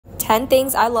10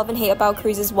 things I love and hate about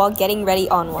cruises while getting ready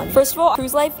on one. First of all,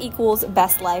 cruise life equals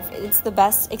best life. It's the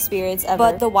best experience ever.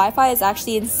 But the Wi-Fi is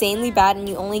actually insanely bad, and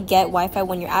you only get Wi-Fi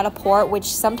when you're at a port, which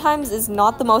sometimes is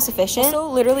not the most efficient.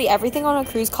 So literally everything on a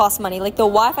cruise costs money. Like the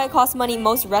Wi-Fi costs money,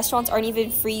 most restaurants aren't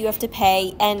even free, you have to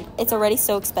pay, and it's already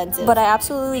so expensive. But I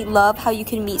absolutely love how you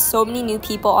can meet so many new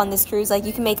people on this cruise. Like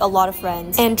you can make a lot of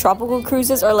friends. And tropical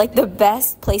cruises are like the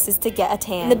best places to get a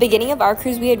tan. In the beginning of our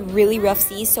cruise, we had really rough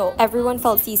seas, so everyone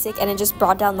felt seasick and it just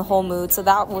brought down the whole mood. So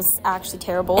that was actually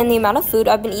terrible. And the amount of food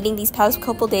I've been eating these past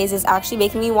couple days is actually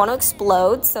making me want to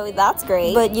explode, so that's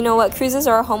great. But you know what? Cruises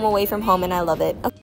are a home away from home, and I love it. Okay.